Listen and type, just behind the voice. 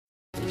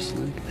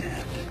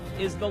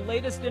is the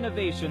latest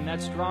innovation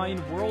that's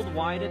drawing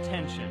worldwide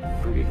attention.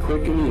 Pretty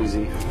quick and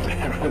easy.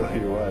 It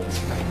really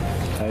was.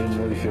 I didn't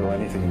really feel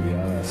anything, to be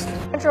honest.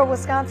 Central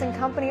Wisconsin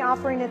company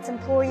offering its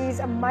employees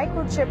a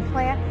microchip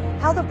plant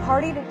held a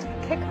party to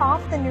kick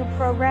off the new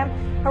program.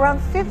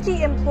 Around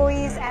 50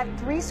 employees at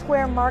 3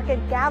 Square Market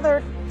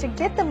gathered to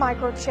get the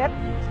microchip.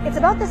 It's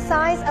about the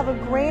size of a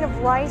grain of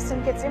rice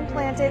and gets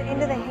implanted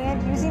into the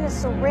hand using a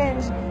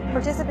syringe.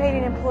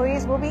 Participating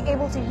employees will be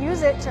able to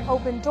use it to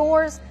open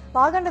doors,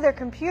 log onto their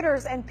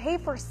computers, and pay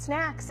for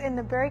snacks in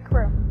the break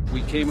room.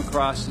 We came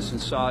across this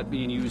and saw it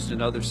being used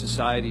in other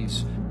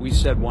societies. We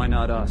said, why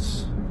not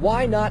us?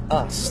 Why not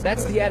us?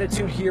 That's the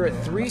attitude here at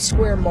 3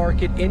 Square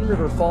Market in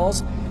River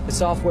Falls. The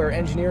software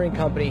engineering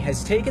company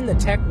has taken the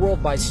tech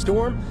world by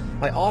storm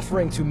by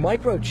offering to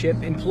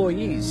microchip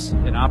employees.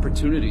 An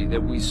opportunity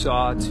that we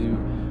saw to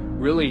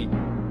really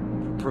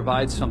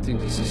provide something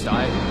to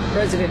society.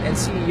 President and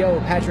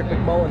CEO Patrick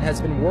McMullen has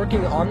been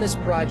working on this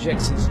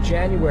project since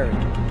January.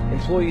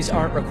 Employees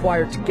aren't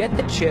required to get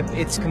the chip.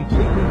 It's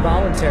completely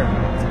voluntary.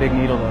 It's a big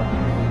needle,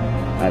 though.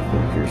 I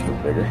think yours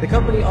was bigger. The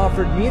company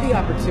offered me the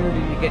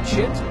opportunity to get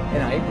chipped,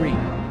 and I agreed.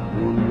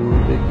 One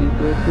more biggie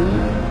burger,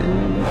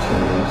 and that's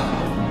nice.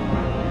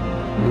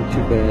 Not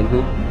too bad,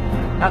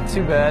 huh? Not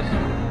too bad.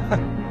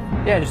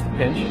 Yeah, just a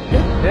pinch.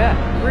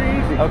 Yeah. Pretty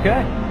easy.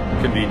 Okay.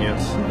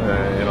 Convenience,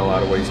 in a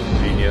lot of ways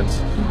convenience.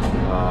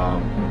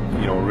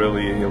 You know,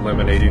 really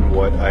eliminating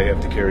what I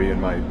have to carry in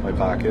my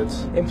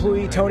pockets.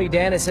 Employee Tony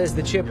Dana says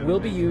the chip will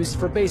be used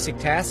for basic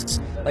tasks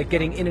like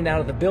getting in and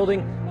out of the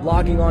building,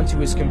 logging onto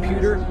his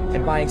computer,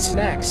 and buying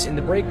snacks in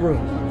the break room.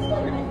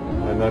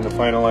 And then to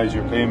finalize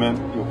your payment,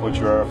 you'll put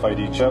your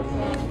RFID chip,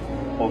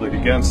 hold it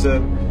against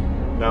it.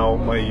 Now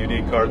my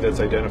unique card that's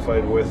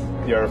identified with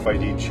the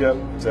RFID chip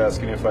is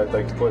asking if I'd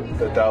like to put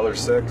the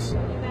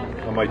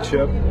 $6 on my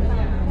chip.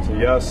 So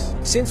yes.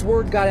 Since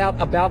word got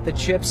out about the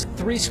chips,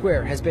 3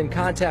 Square has been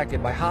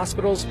contacted by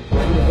hospitals,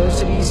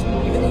 universities,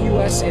 even the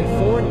U.S. and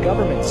foreign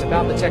governments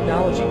about the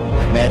technology.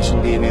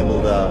 Imagine being able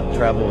to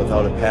travel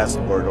without a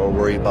passport or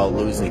worry about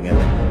losing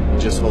it.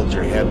 Just hold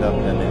your hand up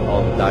and then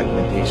all the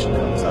documentation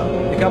comes out.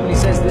 The company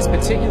says this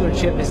particular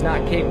chip is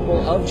not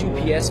capable of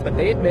GPS, but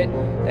they admit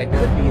that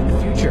could be in the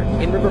future.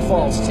 In River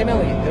Falls, Tim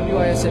Elliott,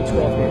 WISN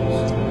 12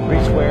 News.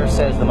 3 Square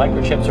says the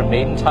microchips are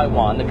made in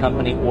Taiwan. The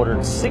company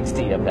ordered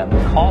 60 of them.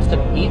 The cost of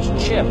each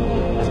chip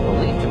is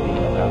believed to be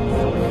about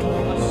 $3.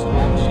 A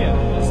small chip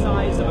the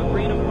size of a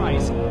grain of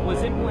rice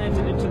was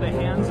implanted into the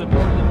hands of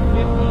more than